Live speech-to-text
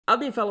I've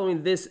been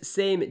following this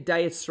same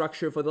diet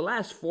structure for the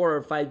last 4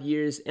 or 5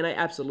 years, and I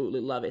absolutely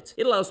love it.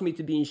 It allows me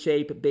to be in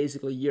shape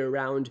basically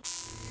year-round.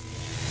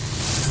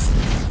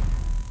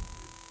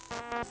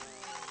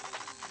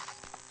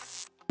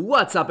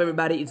 What's up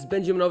everybody, it's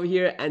Benjamin over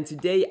here, and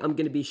today I'm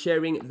gonna be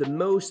sharing the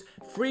most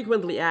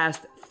frequently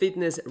asked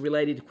fitness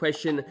related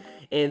question,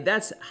 and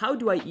that's how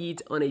do I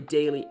eat on a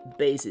daily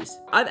basis.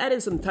 I've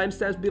added some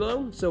timestamps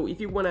below, so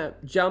if you want to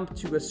jump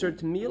to a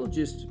certain meal,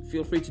 just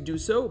feel free to do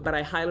so, but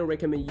I highly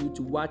recommend you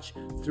to watch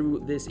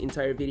through this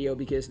entire video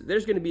because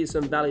there's going to be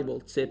some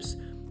valuable tips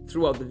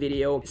throughout the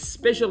video.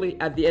 Especially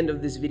at the end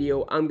of this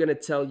video, I'm gonna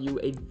tell you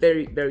a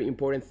very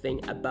important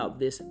thing about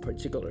this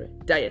particular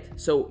diet,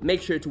 so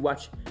make sure to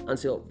watch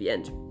until the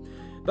end.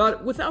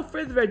 But without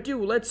further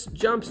ado, let's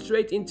jump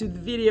straight into the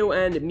video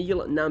and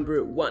meal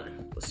number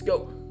 1. Let's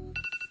go.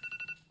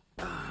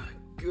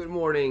 Good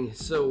morning.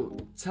 So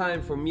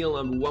time for meal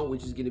number 1,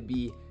 which is gonna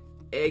be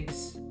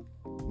eggs,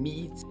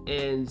 meat,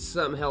 and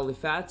some healthy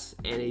fats,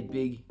 and a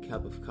big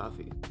cup of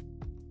coffee.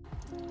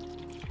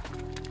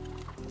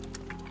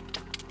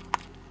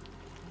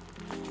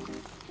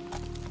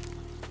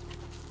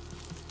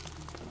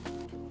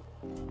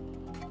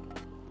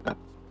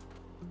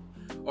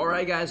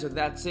 Alright guys, so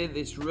that's it.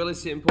 It's really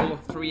simple.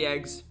 3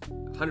 eggs,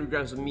 100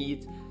 grams of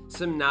meat,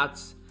 some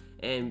nuts,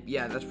 and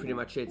yeah, that's pretty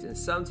much it. And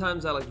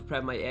sometimes I like to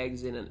prep my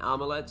eggs in an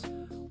omelette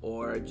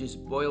or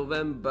just boil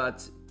them,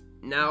 but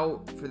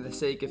now for the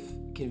sake of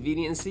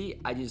conveniency,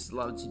 I just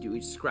love to do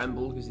it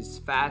scrambled because it's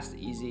fast,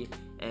 easy,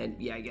 and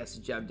yeah, I gets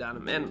the job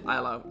done. And I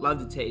love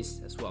the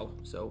taste as well,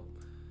 so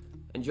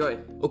enjoy.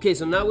 Okay,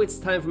 so now it's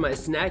time for my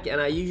snack,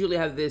 and I usually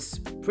have this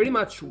pretty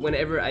much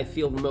whenever I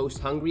feel the most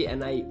hungry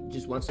and I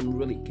just want some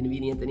really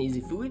convenient and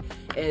easy food.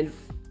 And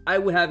I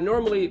would have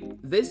normally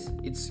this,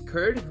 it's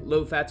curd,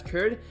 low-fat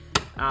curd,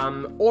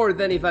 or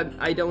then if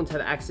I don't have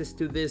access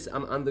to this,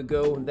 I'm on the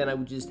go, then I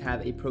would just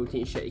have a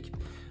protein shake.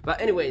 But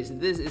anyways,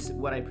 this is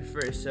what I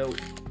prefer. So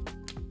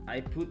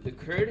I put the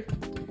curd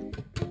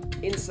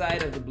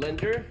inside of the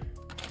blender,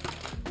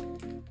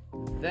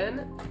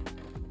 then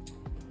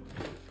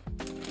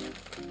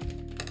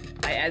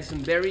I add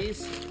some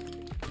berries,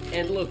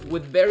 and look,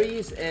 with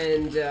berries,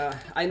 and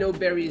I know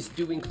berries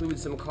do include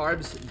some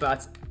carbs,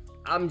 but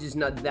I'm just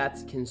not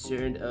that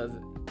concerned of,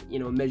 you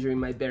know, measuring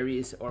my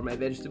berries or my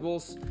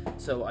vegetables,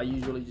 so I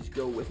usually just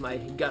go with my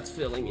gut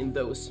feeling in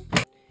those.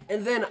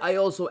 And then I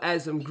also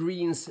add some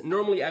greens.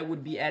 Normally I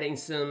would be adding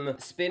some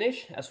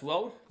spinach as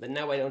well, but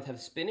now I don't have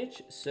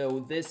spinach,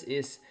 so this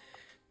is,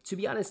 to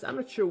be honest, I'm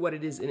not sure what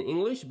it is in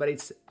English, but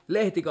it's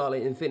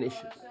lehtikale in Finnish.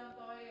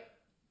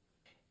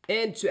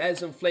 And to add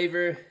some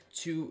flavor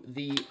to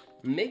the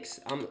mix,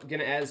 I'm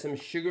gonna add some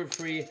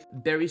sugar-free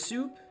berry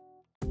soup.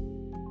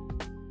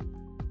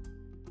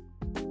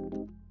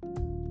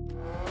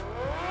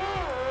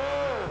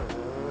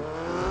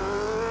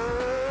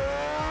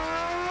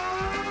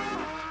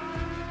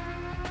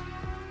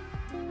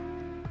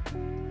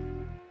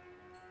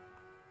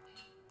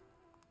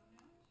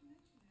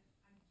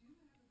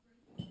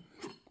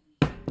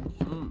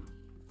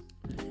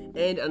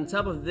 And on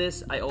top of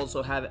this, I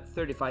also have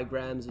 35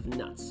 grams of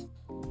nuts.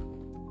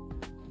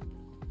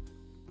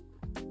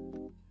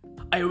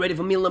 Are you ready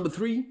for meal number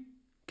 3?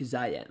 Cause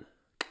I am.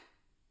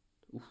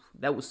 Oof,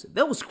 that was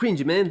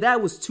cringy, man.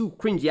 That was too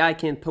cringy. I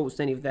can't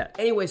post any of that.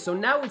 Anyway, so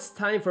now it's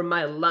time for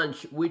my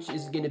lunch, which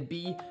is gonna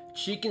be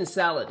chicken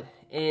salad.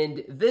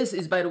 And this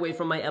is, by the way,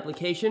 from my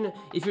application.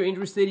 If you're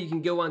interested, you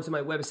can go onto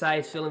my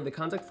website, fill in the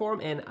contact form,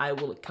 and I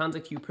will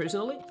contact you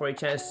personally for a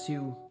chance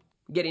to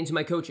get into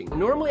my coaching.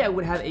 Normally I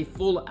would have a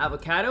full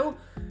avocado,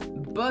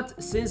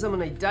 but since I'm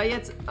on a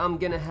diet, I'm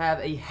gonna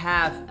have a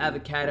half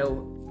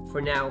avocado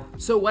for now.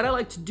 So what I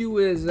like to do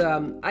is,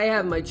 I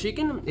have my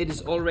chicken, it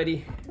is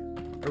already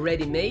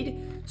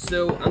made.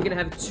 So I'm gonna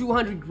have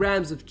 200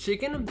 grams of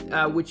chicken,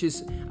 which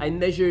is, I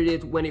measured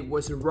it when it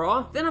was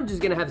raw. Then I'm just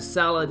gonna have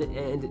salad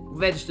and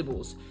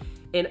vegetables.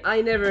 And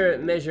I never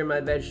measure my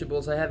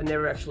vegetables. I have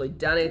never actually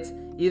done it.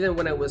 Even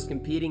when I was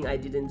competing, I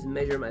didn't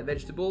measure my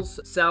vegetables.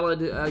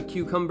 Salad,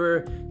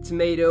 cucumber,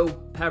 tomato,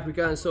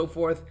 paprika, and so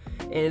forth.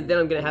 And then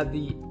I'm gonna have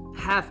the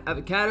half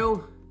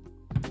avocado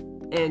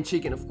and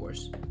chicken, of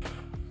course.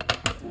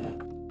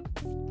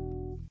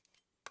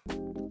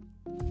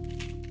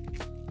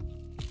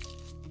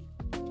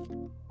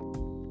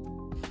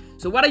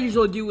 So what I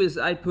usually do is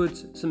I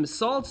put some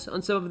salt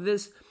on top of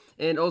this,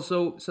 and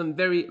also some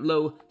very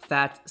low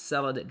fat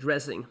salad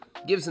dressing.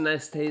 Gives a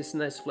nice taste,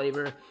 nice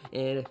flavor,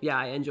 and yeah,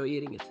 I enjoy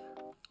eating it.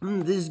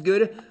 This is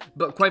good,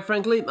 but quite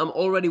frankly, I'm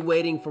already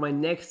waiting for my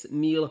next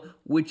meal,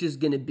 which is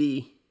gonna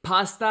be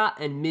pasta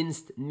and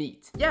minced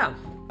meat. Yeah,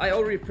 I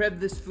already prepped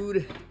this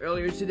food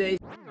earlier today.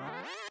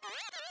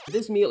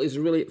 This meal is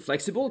really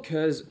flexible,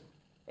 cause,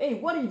 hey,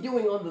 what are you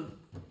doing on the,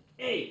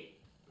 hey.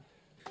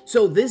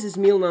 So this is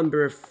meal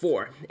number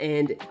 4,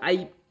 and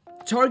I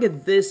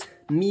target this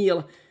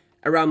meal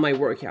around my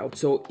workout.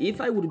 So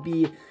if I would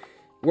be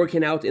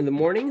working out in the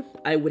morning,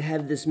 I would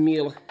have this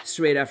meal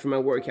straight after my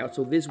workout.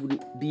 So this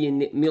would be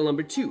in meal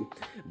number 2.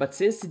 But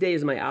since today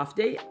is my off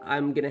day,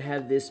 I'm gonna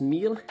have this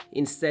meal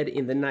instead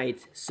in the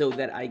night so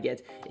that I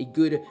get a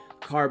good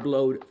carb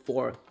load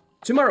for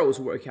tomorrow's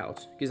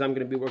workout, because I'm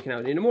gonna be working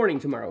out in the morning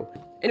tomorrow.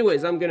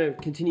 Anyways, I'm gonna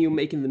continue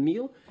making the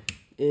meal,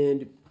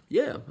 and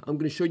yeah, I'm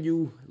gonna show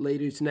you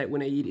later tonight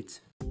when I eat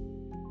it.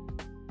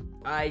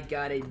 I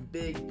got a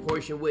big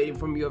portion waiting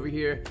for me over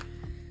here.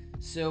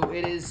 So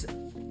it is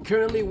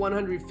currently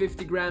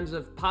 150 grams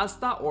of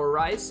pasta or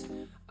rice,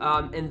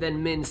 and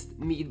then minced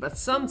meat. But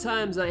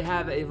sometimes I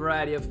have a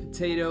variety of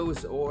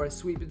potatoes or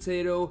sweet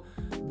potato,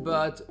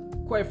 but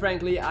quite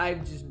frankly,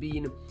 I've just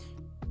been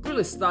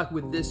really stuck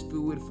with this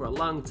food for a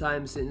long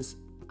time since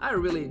I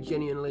really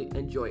genuinely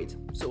enjoy it.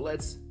 So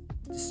let's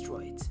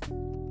destroy it.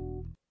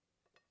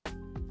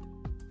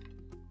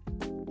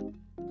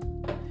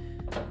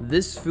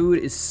 This food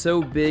is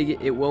so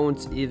big it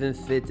won't even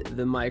fit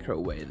the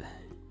microwave.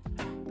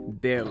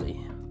 Barely,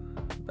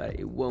 but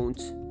it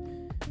won't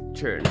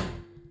turn.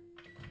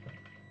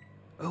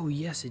 Oh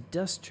yes, it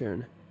does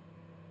turn.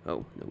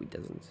 Oh, no it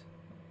doesn't.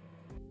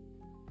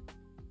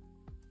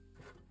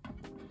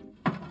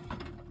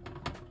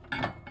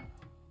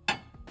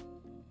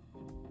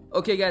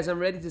 Okay guys, I'm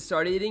ready to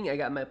start eating. I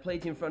got my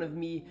plate in front of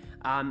me,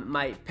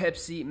 my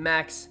Pepsi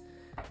Max,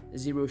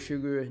 0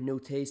 sugar, no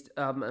taste,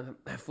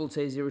 full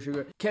taste, 0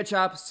 sugar.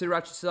 Ketchup,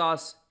 sriracha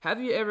sauce. Have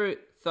you ever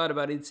thought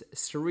about it?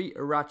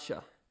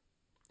 Sriracha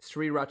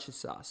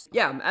sauce.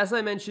 Yeah, as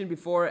I mentioned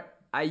before,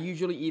 I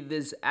usually eat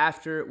this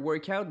after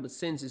workout, but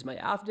since it's my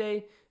off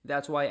day,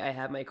 that's why I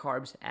have my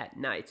carbs at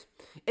night.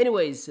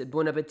 Anyways,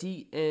 bon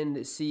appetit,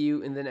 and see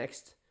you in the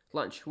next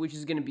lunch, which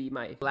is gonna be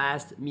my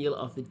last meal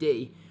of the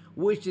day,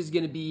 which is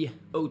gonna be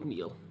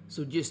oatmeal.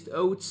 So just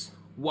oats,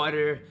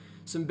 water,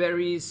 some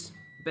berries,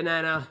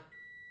 banana,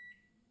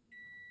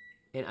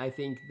 and I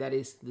think that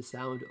is the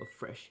sound of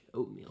fresh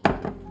oatmeal.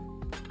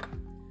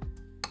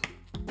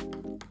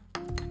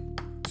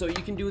 So you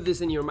can do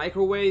this in your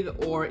microwave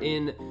or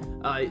in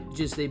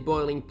just a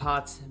boiling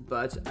pot,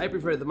 but I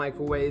prefer the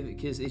microwave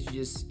because it's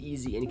just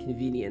easy and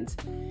convenient.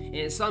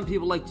 And some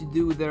people like to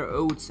do their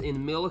oats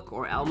in milk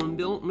or almond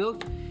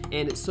milk,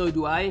 and so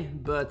do I,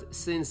 but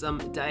since I'm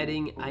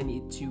dieting, I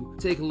need to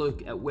take a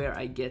look at where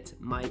I get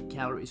my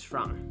calories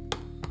from.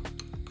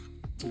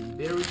 Some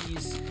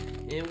berries,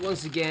 and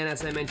once again,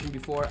 as I mentioned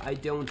before, I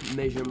don't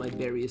measure my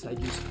berries, I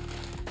just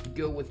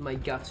go with my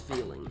gut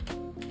feeling.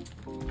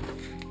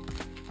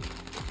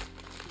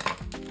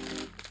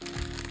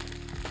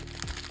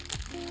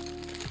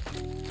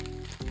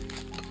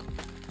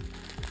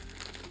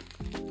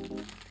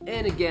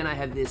 And again, I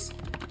have this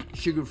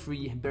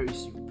sugar-free berry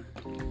soup.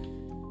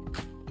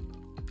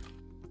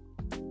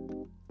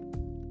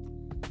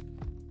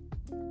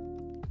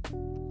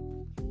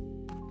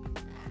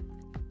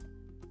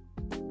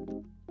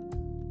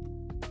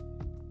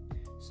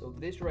 So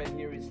this right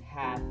here is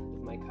half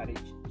of my cottage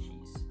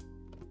cheese.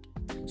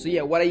 So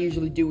yeah, what I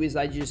usually do is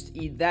I just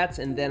eat that,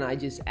 and then I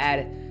just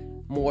add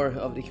more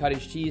of the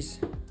cottage cheese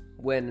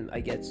when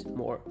I get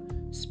more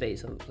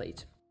space on the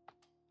plate.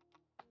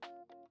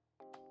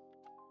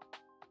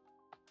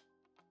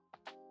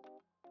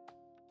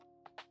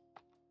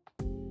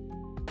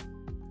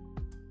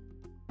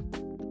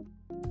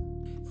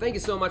 Thank you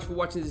so much for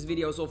watching this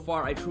video so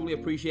far, I truly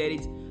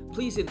appreciate it.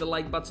 Please hit the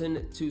like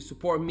button to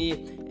support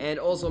me, and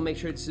also make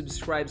sure to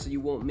subscribe so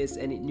you won't miss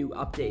any new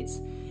updates.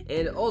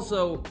 And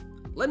also,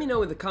 let me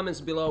know in the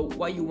comments below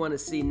what you want to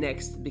see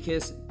next,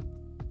 because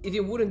if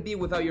it wouldn't be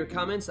without your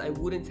comments, I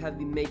wouldn't have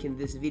been making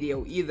this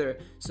video either.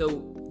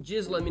 So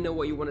just let me know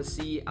what you want to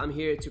see. I'm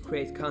here to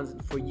create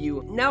content for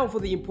you. Now for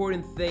the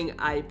important thing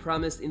I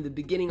promised in the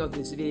beginning of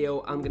this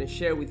video, I'm gonna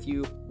share with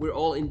you, we're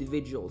all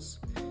individuals.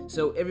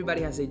 So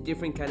everybody has a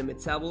different kind of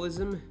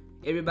metabolism.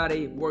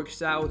 Everybody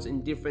works out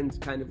in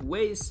different kind of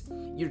ways.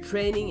 Your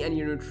training and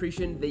your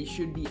nutrition, they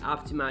should be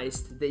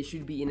optimized. They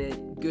should be in a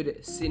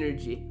good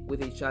synergy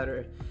with each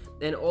other.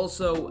 And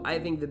also, I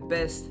think the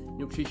best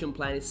nutrition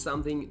plan is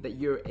something that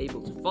you're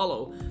able to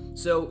follow.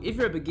 So if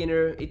you're a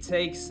beginner, it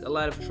takes a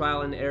lot of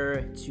trial and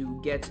error to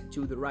get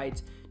to the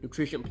right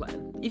nutrition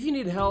plan. If you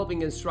need help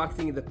in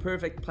constructing the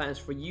perfect plans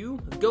for you,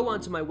 go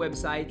onto my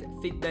website,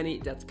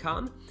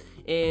 fitbeny.com,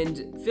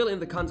 and fill in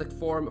the contact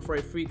form for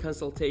a free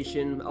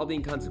consultation. I'll be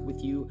in contact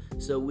with you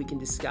so we can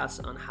discuss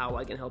on how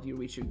I can help you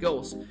reach your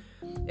goals.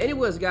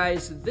 Anyways,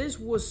 guys, this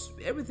was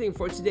everything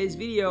for today's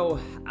video.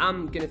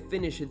 I'm gonna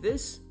finish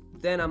this,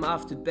 then I'm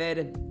off to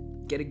bed,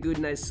 get a good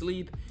night's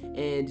sleep,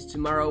 and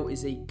tomorrow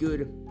is a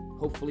good,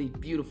 hopefully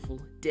beautiful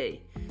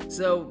day.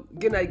 So,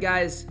 good night,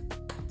 guys.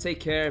 Take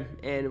care,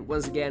 and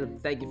once again,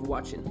 thank you for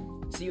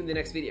watching. See you in the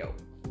next video.